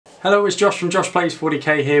Hello, it's Josh from Josh Plays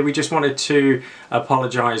 40k here. We just wanted to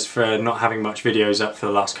apologise for not having much videos up for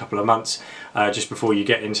the last couple of months, just before you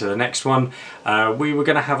get into the next one. We were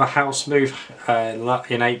going to have a house move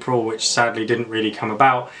in April, which sadly didn't really come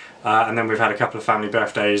about. And then we've had a couple of family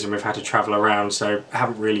birthdays and we've had to travel around, so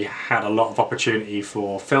haven't really had a lot of opportunity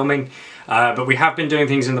for filming. But we have been doing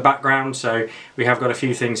things in the background, so we have got a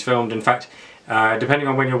few things filmed. In fact, depending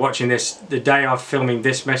on when you're watching this, the day of filming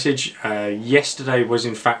this message, yesterday was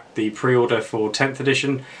in fact the pre-order for 10th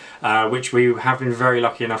edition, which we have been very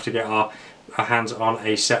lucky enough to get our hands on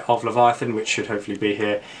a set of Leviathan, which should hopefully be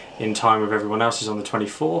here in time with everyone else's on the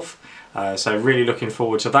 24th. So really looking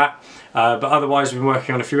forward to that. But otherwise we've been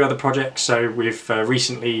working on a few other projects. So we've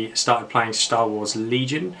recently started playing Star Wars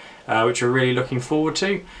Legion, which we're really looking forward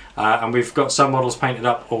to. And we've got some models painted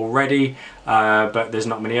up already, but there's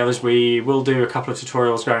not many others. We will do a couple of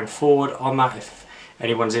tutorials going forward on that. If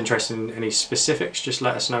anyone's interested in any specifics, just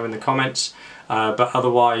let us know in the comments. But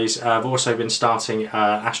otherwise, I've also been starting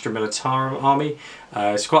Astra Militarum army.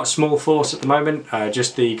 It's quite a small force at the moment,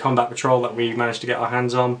 just the combat patrol that we managed to get our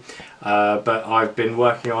hands on. But I've been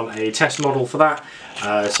working on a test model for that,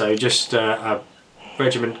 so just a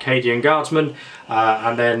Regiment Cadian Guardsman,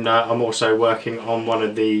 and then I'm also working on one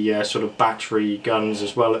of the sort of battery guns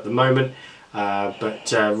as well at the moment.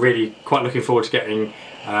 But really quite looking forward to getting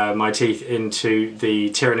my teeth into the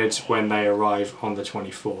Tyranids when they arrive on the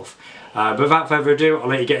 24th. But without further ado, I'll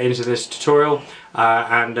let you get into this tutorial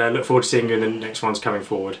and look forward to seeing you in the next ones coming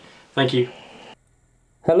forward. Thank you.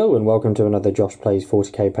 Hello and welcome to another Josh Plays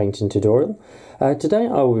 40k painting tutorial. Today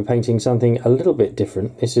I will be painting something a little bit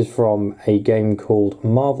different. This is from a game called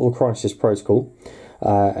Marvel Crisis Protocol,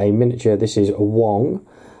 a miniature. This is Wong,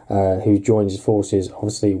 who joins forces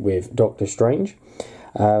obviously with Doctor Strange.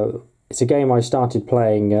 It's a game I started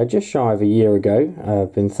playing just shy of a year ago.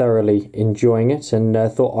 I've been thoroughly enjoying it and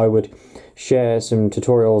thought I would share some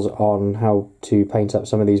tutorials on how to paint up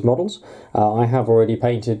some of these models. I have already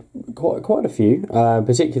painted quite a few,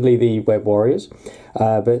 particularly the Web Warriors,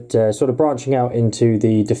 but sort of branching out into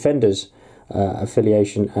the Defenders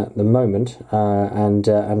affiliation at the moment.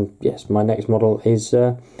 And yes, my next model is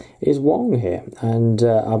Wong here, and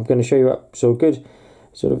I'm going to show you a good,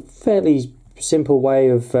 sort of fairly simple way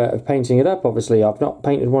of painting it up. Obviously I've not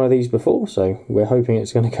painted one of these before, so we're hoping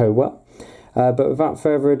it's going to go well. But without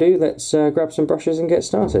further ado, let's grab some brushes and get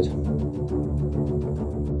started.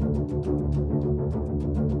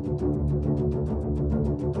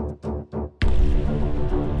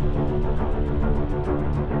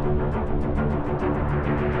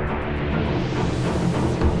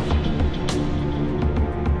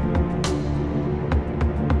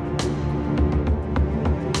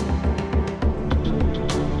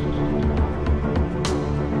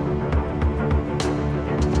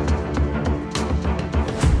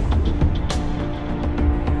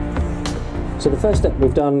 So the first step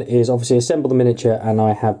we've done is obviously assemble the miniature, and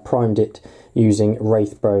I have primed it using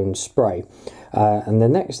Wraithbone spray. And the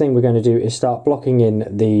next thing we're going to do is start blocking in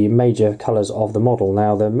the major colours of the model.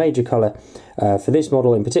 Now the major colour for this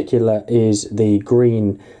model in particular is the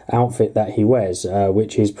green outfit that he wears,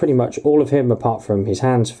 which is pretty much all of him apart from his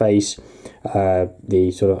hands, face,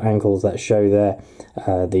 the sort of ankles that show there,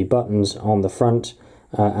 the buttons on the front,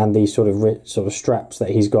 and the sort of straps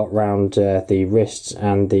that he's got round the wrists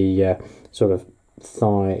and the sort of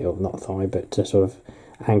thigh, or not thigh, but sort of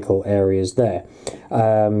ankle areas there.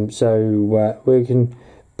 So we can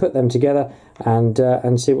put them together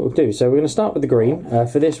and see what we'll do. So we're going to start with the green.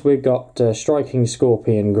 For this we've got Striking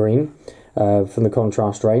Scorpion Green from the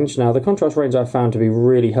contrast range. Now the contrast range I found to be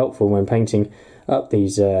really helpful when painting up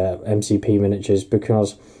these MCP miniatures,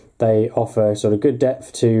 because they offer sort of good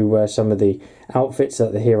depth to some of the outfits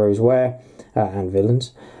that the heroes wear and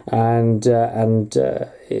villains, and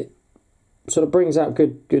it sort of brings out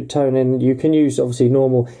good tone. And you can use obviously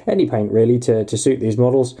any paint really to suit these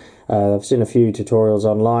models. I've seen a few tutorials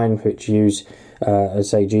online which use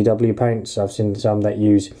say GW paints. I've seen some that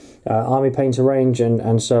use Army Painter range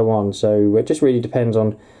and so on. So it just really depends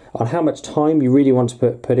on how much time you really want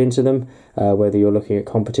to put into them, whether you're looking at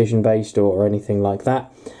competition based or anything like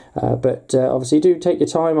that. But obviously do take your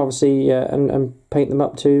time, obviously, and paint them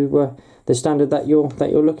up to the standard that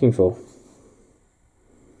you're looking for.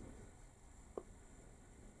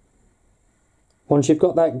 Once you've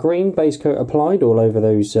got that green base coat applied all over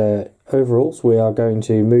those overalls, we are going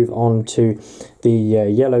to move on to the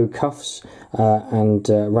yellow cuffs and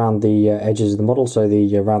around the edges of the model, so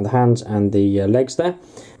around the hands and the legs there.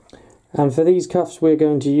 And for these cuffs we're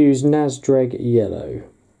going to use Nazdreg yellow.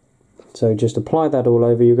 So just apply that all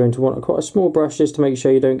over. You're going to want quite a small brush just to make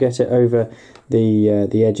sure you don't get it over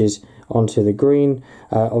the edges onto the green.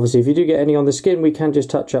 Obviously if you do get any on the skin, we can just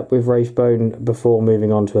touch up with Wraithbone before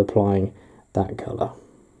moving on to applying that colour.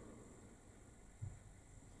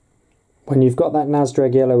 When you've got that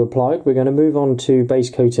Nasdrag yellow applied, we're going to move on to base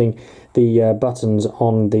coating the buttons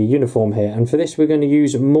on the uniform here, and for this we're going to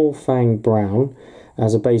use Morfang Brown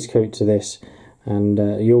as a base coat to this. And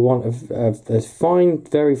you'll want a fine,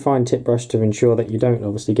 very fine tip brush to ensure that you don't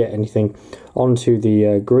obviously get anything onto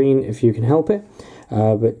the green if you can help it.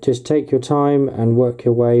 But just take your time and work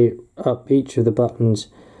your way up each of the buttons,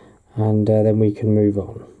 and then we can move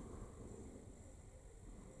on.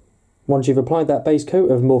 Once you've applied that base coat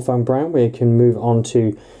of Morfang Brown, we can move on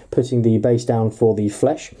to putting the base down for the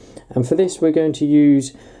flesh. And for this we're going to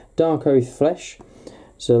use Dark Oath Flesh.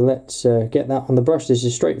 So let's get that on the brush. This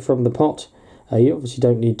is straight from the pot. You obviously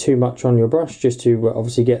don't need too much on your brush, just to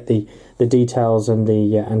obviously get the details and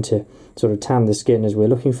to sort of tan the skin as we're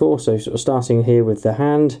looking for. So sort of starting here with the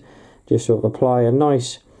hand, just sort of apply a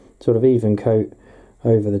nice sort of even coat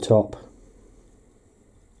over the top.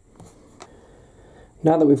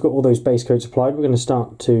 Now that we've got all those base coats applied, we're going to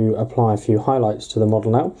start to apply a few highlights to the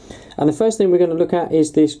model now. And the first thing we're going to look at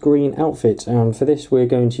is this green outfit, and for this we're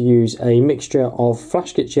going to use a mixture of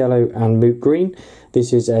Flashkit Yellow and Moot Green.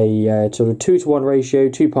 This is a sort of 2-to-1 ratio,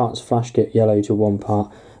 2 parts Flashkit Yellow to 1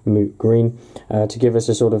 part Moot Green, to give us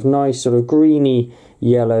a sort of nice sort of greeny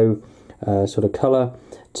yellow sort of colour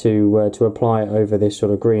to apply over this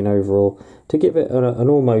sort of green overall, to give it an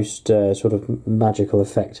almost sort of magical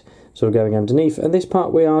effect sort of going underneath. And this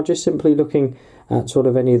part we are just simply looking at sort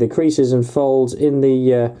of any of the creases and folds in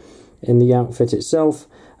the outfit itself.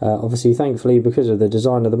 Obviously, thankfully, because of the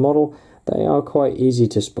design of the model, they are quite easy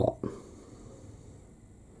to spot.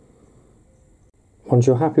 Once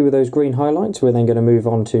you're happy with those green highlights, we're then going to move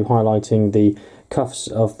on to highlighting the cuffs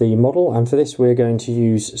of the model, and for this we're going to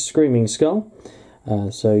use Screaming Skull.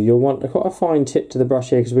 So you'll want quite a fine tip to the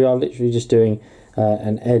brush here, because we are literally just doing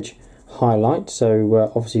an edge highlight,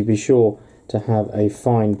 so obviously be sure to have a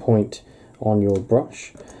fine point on your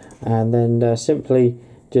brush, and then simply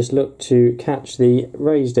just look to catch the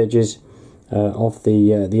raised edges of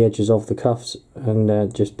the edges of the cuffs,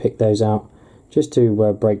 and just pick those out just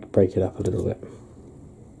to break it up a little bit.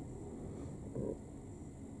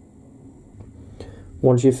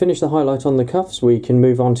 Once you've finished the highlight on the cuffs, we can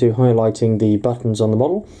move on to highlighting the buttons on the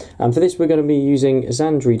model, and for this we're going to be using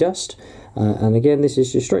Xandri Dust, and again this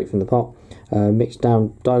is just straight from the pot, mixed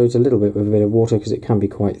down, dilute a little bit with a bit of water because it can be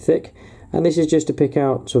quite thick, and this is just to pick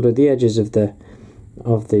out sort of the edges of the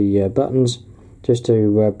buttons, just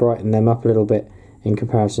to brighten them up a little bit in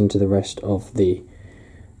comparison to the rest of the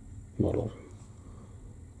model.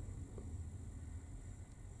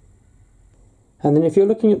 And then if you're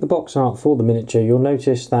looking at the box art for the miniature, you'll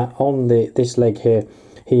notice that on this leg here,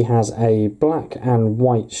 he has a black and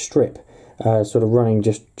white strip sort of running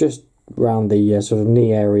just around the sort of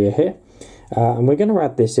knee area here. And we're going to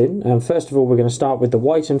add this in. And first of all, we're going to start with the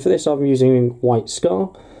white, and for this I'm using White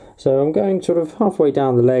Scar. So I'm going sort of halfway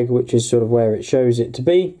down the leg, which is sort of where it shows it to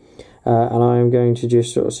be. And I am going to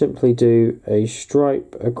just sort of simply do a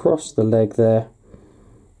stripe across the leg there,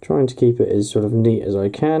 trying to keep it as sort of neat as I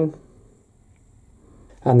can.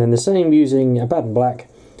 And then the same using a Baden Black,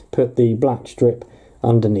 put the black strip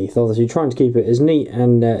underneath, obviously trying to keep it as neat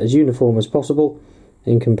and as uniform as possible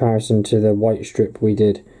in comparison to the white strip we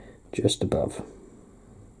did just above.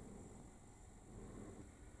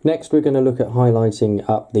 Next we're going to look at highlighting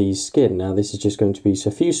up the skin. Now this is just going to be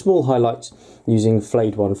a few small highlights using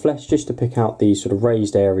Flayed One Flesh, just to pick out the sort of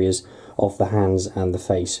raised areas of the hands and the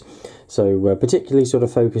face. So we're particularly sort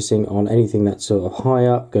of focusing on anything that's sort of high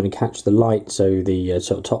up, going to catch the light, so the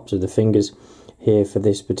sort of tops of the fingers here for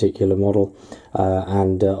this particular model,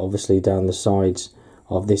 and obviously down the sides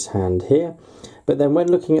of this hand here. But then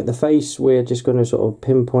when looking at the face, we're just going to sort of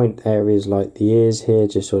pinpoint areas like the ears here,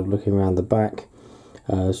 just sort of looking around the back,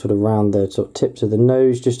 sort of around the sort of tips of the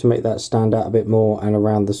nose, just to make that stand out a bit more, and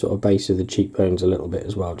around the sort of base of the cheekbones a little bit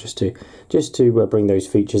as well, just to bring those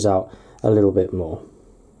features out a little bit more.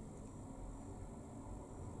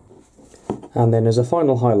 And then as a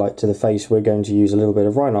final highlight to the face, we're going to use a little bit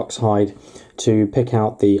of Rhinox hide to pick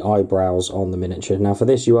out the eyebrows on the miniature. Now for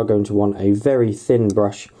this you are going to want a very thin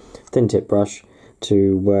brush, thin tip brush,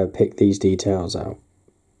 to pick these details out.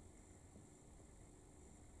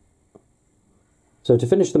 So to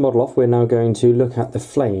finish the model off, we're now going to look at the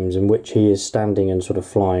flames in which he is standing and sort of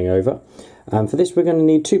flying over. And for this we're going to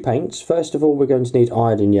need 2 paints. First of all, we're going to need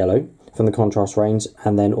Iodine Yellow from the contrast range,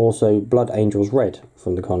 and then also Blood Angels Red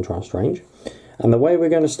from the contrast range. And the way we're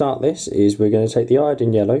going to start this is we're going to take the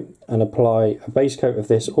Iodine Yellow and apply a base coat of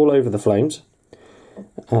this all over the flames,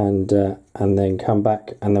 and then come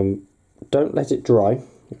back and then don't let it dry,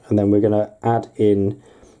 and then we're going to add in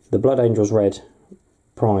the Blood Angels Red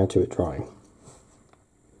prior to it drying.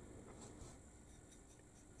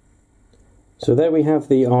 So there we have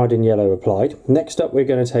the iodine yellow applied. Next up we're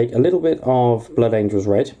going to take a little bit of Blood Angels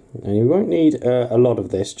Red, and you won't need a lot of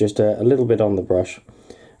this, just a little bit on the brush,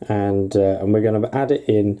 and we're going to add it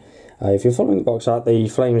in. If you're following the box art, the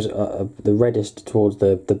flames are the reddest towards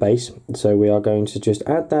the base, so we are going to just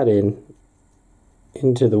add that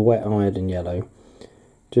into the wet iodine yellow,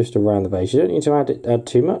 just around the base. You don't need to add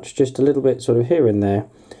too much, just a little bit sort of here and there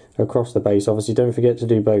across the base. Obviously don't forget to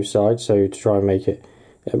do both sides, so to try and make it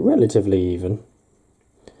relatively even,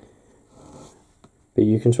 but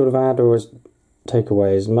you can sort of add or take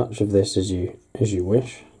away as much of this as you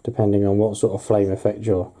wish, depending on what sort of flame effect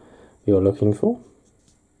you're looking for.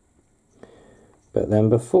 But then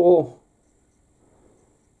before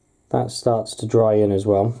that starts to dry in as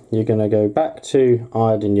well, you're going to go back to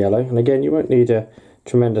iodine yellow, and again you won't need a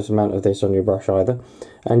tremendous amount of this on your brush either,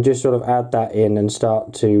 and just sort of add that in and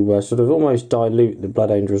start to sort of almost dilute the Blood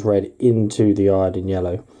Angels Red into the iodine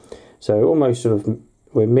yellow. So almost sort of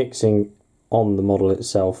we're mixing on the model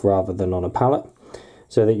itself rather than on a palette,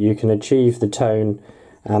 so that you can achieve the tone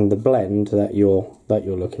and the blend that you're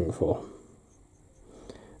looking for.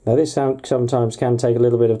 Now this sometimes can take a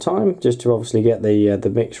little bit of time just to obviously get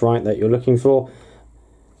the mix right that you're looking for,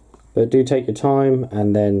 but do take your time,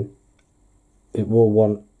 and then it will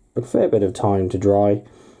want a fair bit of time to dry,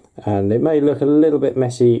 and it may look a little bit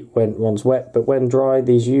messy once wet, but when dry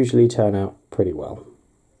these usually turn out pretty well.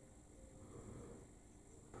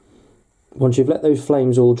 Once you've let those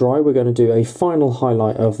flames all dry, we're going to do a final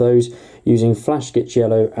highlight of those using Flash Sketch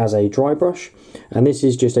Yellow as a dry brush, and this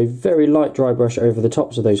is just a very light dry brush over the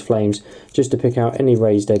tops of those flames, just to pick out any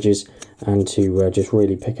raised edges and to just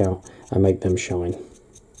really pick out and make them shine.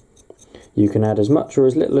 You can add as much or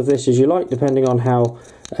as little of this as you like, depending on how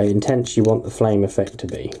intense you want the flame effect to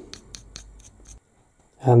be.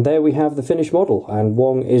 And there we have the finished model, and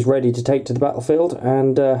Wong is ready to take to the battlefield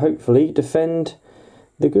and hopefully defend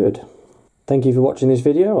the good. Thank you for watching this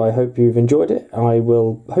video. I hope you've enjoyed it. I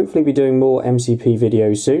will hopefully be doing more MCP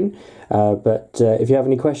videos soon, but if you have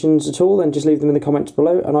any questions at all, then just leave them in the comments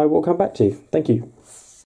below and I will come back to you. Thank you.